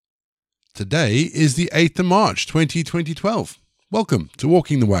Today is the 8th of March, 2012. Welcome to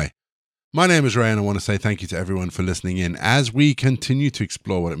Walking the Way. My name is Ray and I want to say thank you to everyone for listening in as we continue to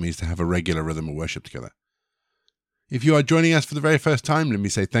explore what it means to have a regular rhythm of worship together. If you are joining us for the very first time, let me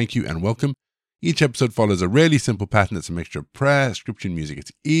say thank you and welcome. Each episode follows a really simple pattern. It's a mixture of prayer, scripture, and music.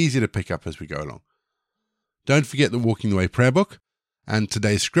 It's easy to pick up as we go along. Don't forget the Walking the Way prayer book and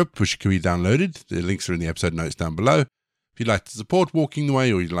today's script, which can be downloaded. The links are in the episode notes down below. If you'd like to support Walking the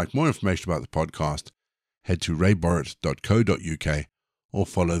Way or you'd like more information about the podcast, head to rayborrett.co.uk or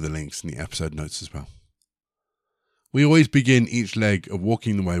follow the links in the episode notes as well. We always begin each leg of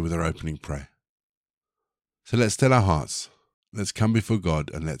Walking the Way with our opening prayer. So let's still our hearts. Let's come before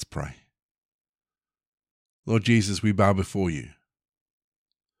God and let's pray. Lord Jesus, we bow before you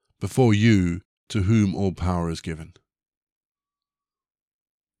to whom all power is given.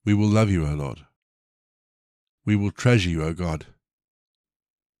 We will love you, O Lord. We will treasure you, O God.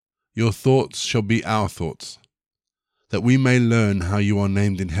 Your thoughts shall be our thoughts, that we may learn how you are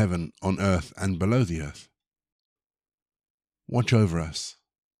named in heaven, on earth, and below the earth. Watch over us,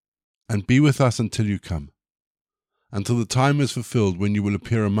 and be with us until you come, until the time is fulfilled when you will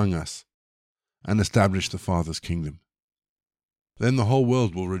appear among us and establish the Father's kingdom. Then the whole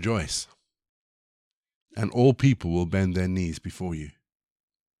world will rejoice, and all people will bend their knees before you,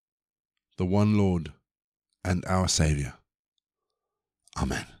 the one Lord and our Saviour.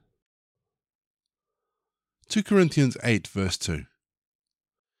 Amen. 2 Corinthians 8 verse 2.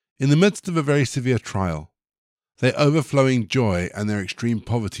 In the midst of a very severe trial, their overflowing joy and their extreme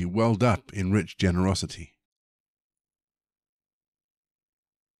poverty welled up in rich generosity.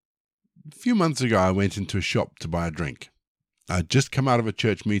 A few months ago, I went into a shop to buy a drink. I had just come out of a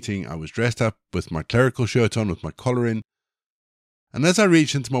church meeting. I was dressed up with my clerical shirt on with my collar in, and as I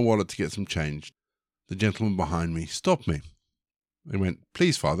reached into my wallet to get some change, the gentleman behind me stopped me. He went,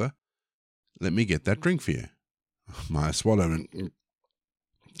 "Please, Father, let me get that drink for you." I swallowed and,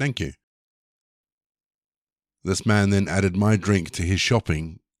 "Thank you." This man then added my drink to his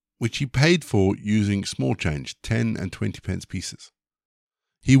shopping, which he paid for using small change, 10 and 20 pence pieces.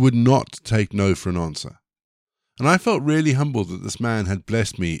 He would not take no for an answer. And I felt really humbled that this man had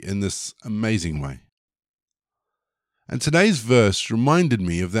blessed me in this amazing way. And today's verse reminded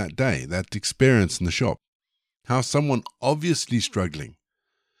me of that day, that experience in the shop, how someone obviously struggling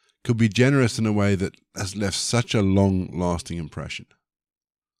could be generous in a way that has left such a long-lasting impression.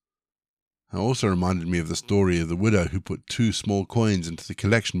 It also reminded me of the story of the widow who put 2 small coins into the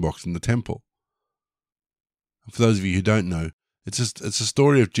collection box in the temple. And for those of you who don't know, it's a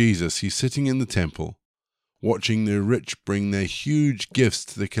story of Jesus. He's sitting in the temple, watching the rich bring their huge gifts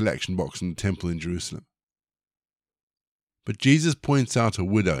to the collection box in the temple in Jerusalem. But Jesus points out a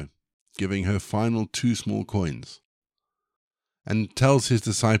widow, giving her final 2 small coins, and tells his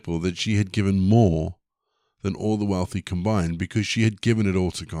disciple that she had given more than all the wealthy combined because she had given it all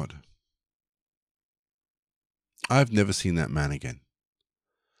to God. I've never seen that man again,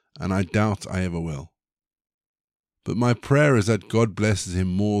 and I doubt I ever will. But my prayer is that God blesses him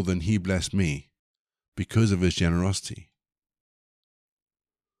more than he blessed me because of his generosity.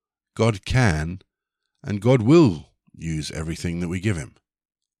 God can and God will use everything that we give him.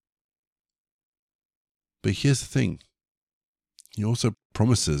 But here's the thing. He also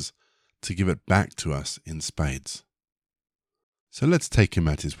promises to give it back to us in spades. So let's take him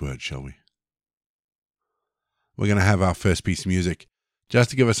at his word, shall we? We're going to have our first piece of music just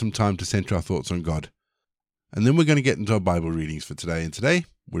to give us some time to center our thoughts on God. And then we're going to get into our Bible readings for today. And today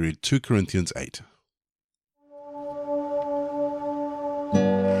we read 2 Corinthians 8.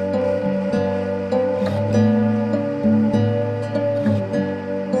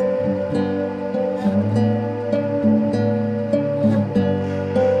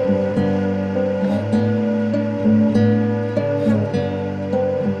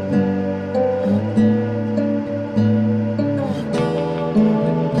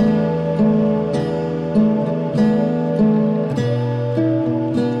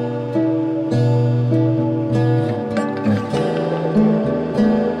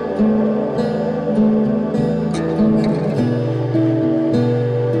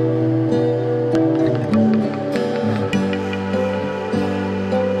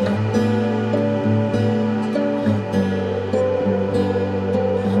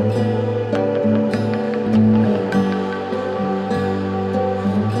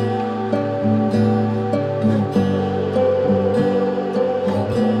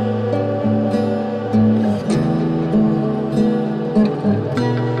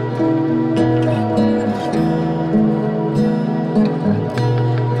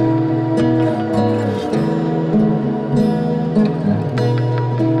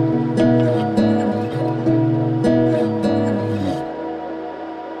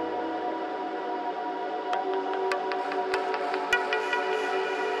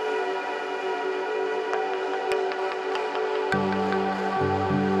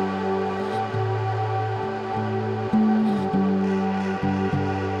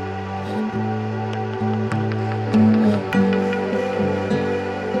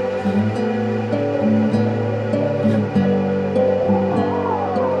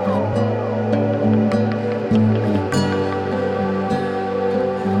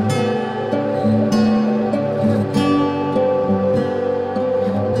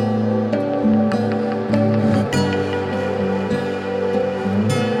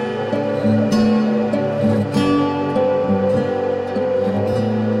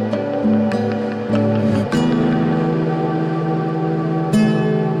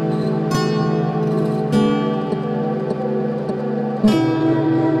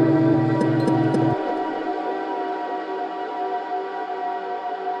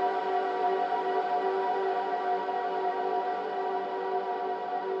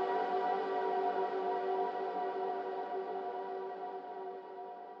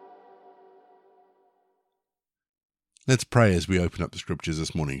 Let's pray as we open up the scriptures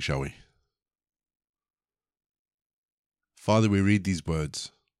this morning, shall we? Father, we read these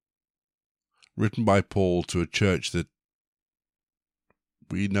words, written by Paul to a church that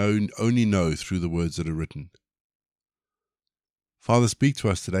we only know through the words that are written. Father, speak to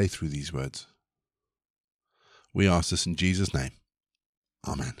us today through these words. We ask this in Jesus' name.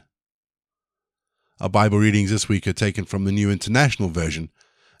 Amen. Our Bible readings this week are taken from the New International Version,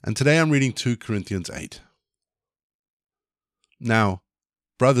 and today I'm reading 2 Corinthians 8. Now,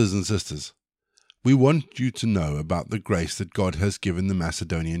 brothers and sisters, we want you to know about the grace that God has given the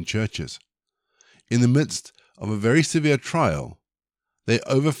Macedonian churches. In the midst of a very severe trial, their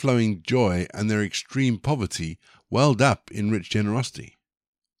overflowing joy and their extreme poverty welled up in rich generosity.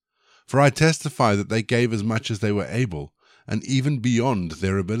 For I testify that they gave as much as they were able, and even beyond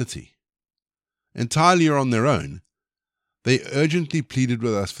their ability. Entirely on their own, they urgently pleaded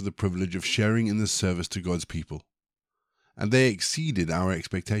with us for the privilege of sharing in this service to God's people, and they exceeded our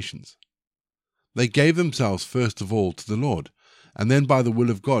expectations. They gave themselves first of all to the Lord, and then by the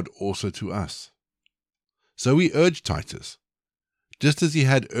will of God also to us. So we urge Titus, just as he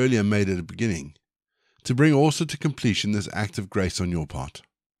had earlier made at the beginning, to bring also to completion this act of grace on your part.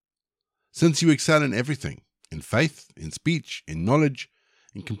 Since you excel in everything, in faith, in speech, in knowledge,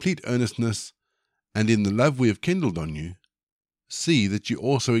 in complete earnestness, and in the love we have kindled on you, see that you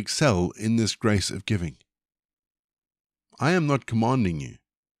also excel in this grace of giving. I am not commanding you,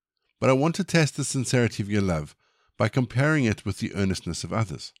 but I want to test the sincerity of your love by comparing it with the earnestness of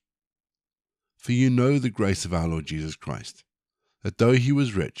others. For you know the grace of our Lord Jesus Christ, that though he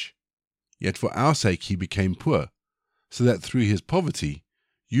was rich, yet for our sake he became poor, so that through his poverty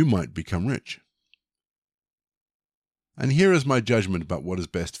you might become rich. And here is my judgment about what is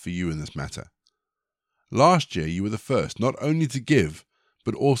best for you in this matter. Last year you were the first not only to give,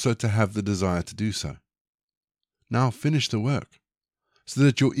 but also to have the desire to do so. Now finish the work, so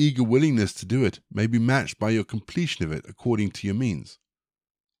that your eager willingness to do it may be matched by your completion of it according to your means.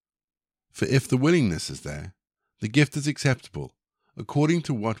 For if the willingness is there, the gift is acceptable, according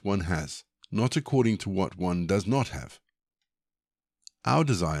to what one has, not according to what one does not have. Our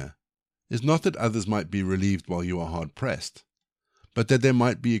desire is not that others might be relieved while you are hard pressed, but that there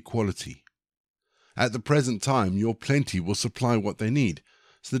might be equality. At the present time your plenty will supply what they need,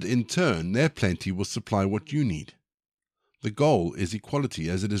 so that in turn their plenty will supply what you need. The goal is equality,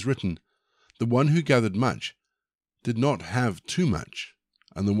 as it is written, the one who gathered much did not have too much,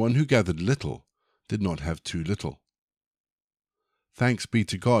 and the one who gathered little did not have too little. Thanks be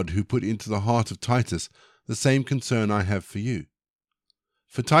to God who put into the heart of Titus the same concern I have for you.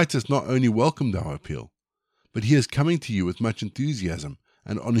 For Titus not only welcomed our appeal, but he is coming to you with much enthusiasm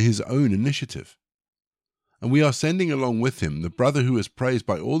and on his own initiative. And we are sending along with him the brother who is praised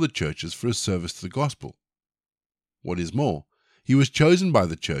by all the churches for his service to the gospel. What is more, he was chosen by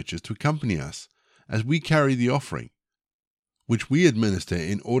the churches to accompany us as we carry the offering, which we administer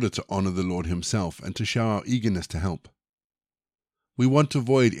in order to honor the Lord himself and to show our eagerness to help. We want to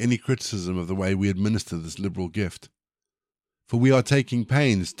avoid any criticism of the way we administer this liberal gift, for we are taking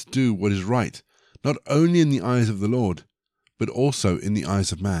pains to do what is right, not only in the eyes of the Lord, but also in the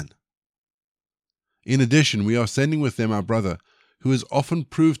eyes of man. In addition, we are sending with them our brother, who has often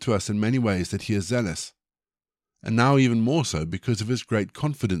proved to us in many ways that he is zealous, and now even more so because of his great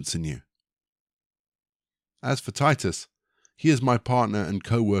confidence in you. As for Titus, he is my partner and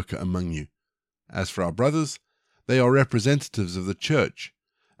co-worker among you. As for our brothers, they are representatives of the church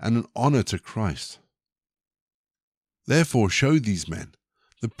and an honor to Christ. Therefore show these men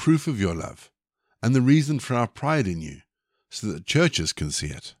the proof of your love and the reason for our pride in you, so that the churches can see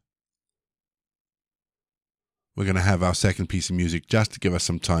it. We're going to have our second piece of music just to give us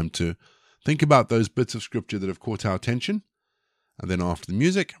some time to think about those bits of scripture that have caught our attention, and then after the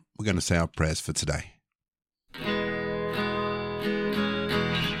music, we're going to say our prayers for today.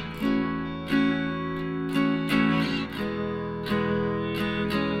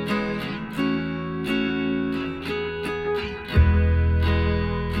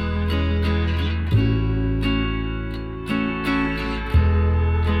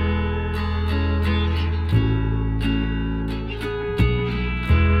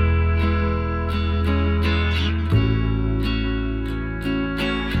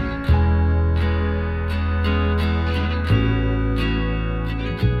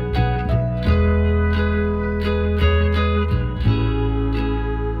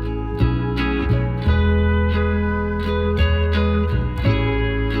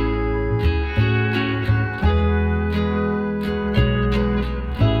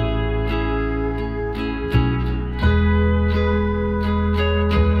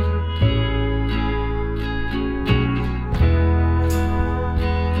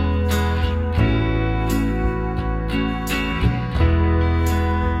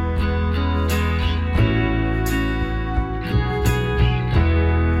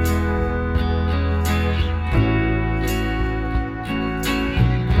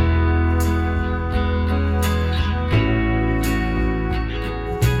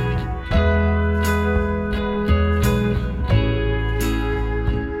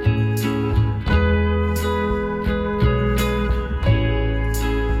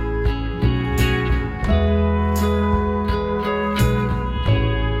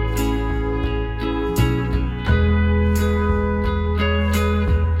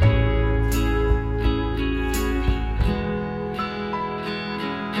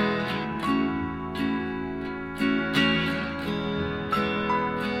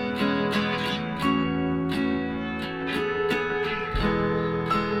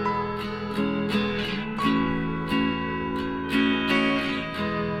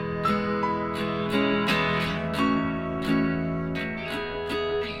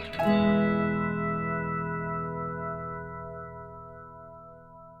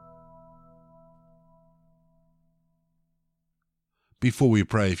 Before we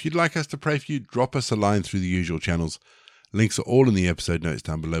pray, if you'd like us to pray for you, drop us a line through the usual channels. Links are all in the episode notes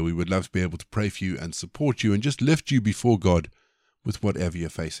down below. We would love to be able to pray for you and support you and just lift you before God with whatever you're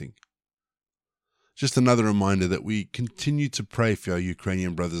facing. Just another reminder that we continue to pray for our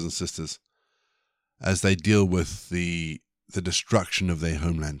Ukrainian brothers and sisters as they deal with the destruction of their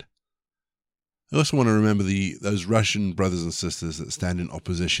homeland. I also want to remember those Russian brothers and sisters that stand in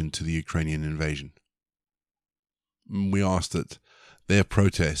opposition to the Ukrainian invasion. We ask that their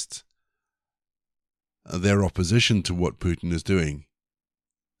protests, their opposition to what Putin is doing,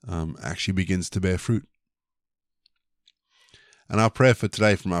 actually begins to bear fruit. And our prayer for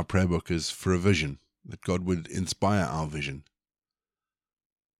today from our prayer book is for a vision, that God would inspire our vision.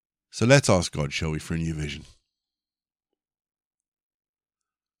 So let's ask God, shall we, for a new vision.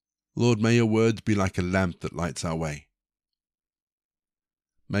 Lord, may your words be like a lamp that lights our way.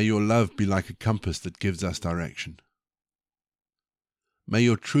 May your love be like a compass that gives us direction. May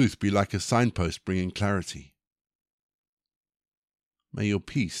your truth be like a signpost bringing clarity. May your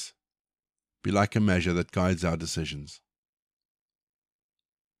peace be like a measure that guides our decisions.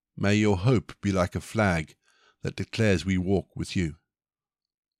 May your hope be like a flag that declares we walk with you.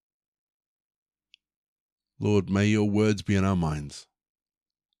 Lord, may your words be in our minds.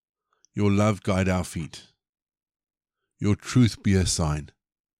 Your love guide our feet. Your truth be a sign.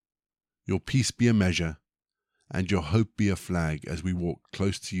 Your peace be a measure, and your hope be a flag as we walk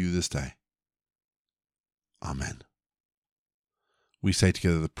close to you this day. Amen. We say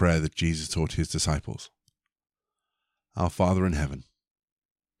together the prayer that Jesus taught his disciples. Our Father in heaven,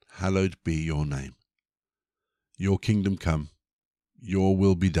 hallowed be your name. Your kingdom come, your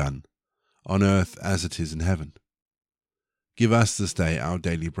will be done, on earth as it is in heaven. Give us this day our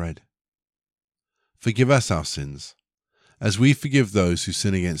daily bread. Forgive us our sins, as we forgive those who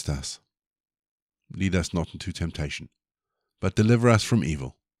sin against us. Lead us not into temptation, but deliver us from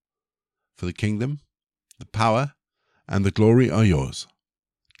evil. For the kingdom, the power, and the glory are yours,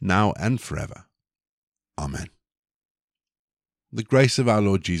 now and forever. Amen. The grace of our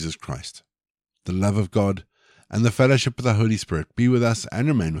Lord Jesus Christ, the love of God, and the fellowship of the Holy Spirit be with us and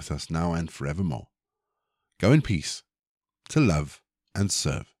remain with us now and forevermore. Go in peace to love and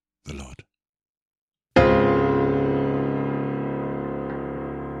serve the Lord.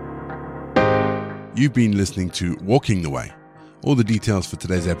 You've been listening to Walking the Way. All the details for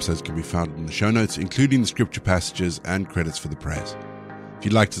today's episodes can be found in the show notes, including the scripture passages and credits for the prayers. If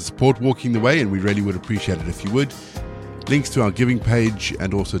you'd like to support Walking the Way, and we really would appreciate it if you would, links to our giving page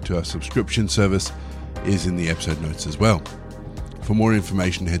and also to our subscription service is in the episode notes as well. For more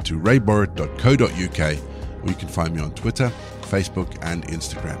information, head to rayborrett.co.uk, or you can find me on Twitter, Facebook, and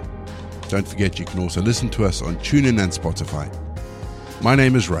Instagram. Don't forget you can also listen to us on TuneIn and Spotify. My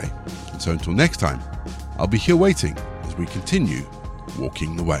name is Ray, and so until next time, I'll be here waiting as we continue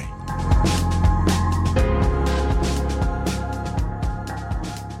walking the way.